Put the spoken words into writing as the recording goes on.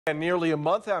And nearly a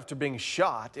month after being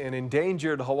shot, an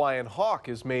endangered Hawaiian hawk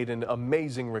has made an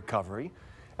amazing recovery.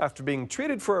 After being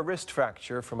treated for a wrist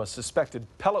fracture from a suspected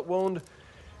pellet wound,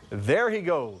 there he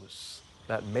goes.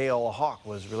 That male hawk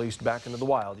was released back into the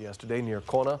wild yesterday near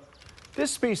Kona. This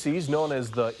species, known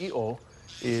as the i'o,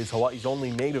 is Hawaii's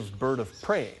only native bird of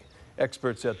prey.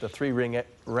 Experts at the Three Ring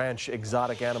Ranch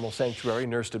Exotic Animal Sanctuary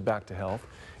nursed it back to health.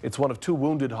 It's one of two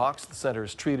wounded hawks the center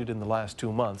has treated in the last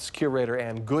 2 months. Curator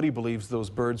Ann Goody believes those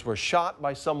birds were shot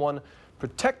by someone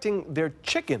protecting their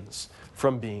chickens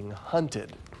from being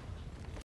hunted.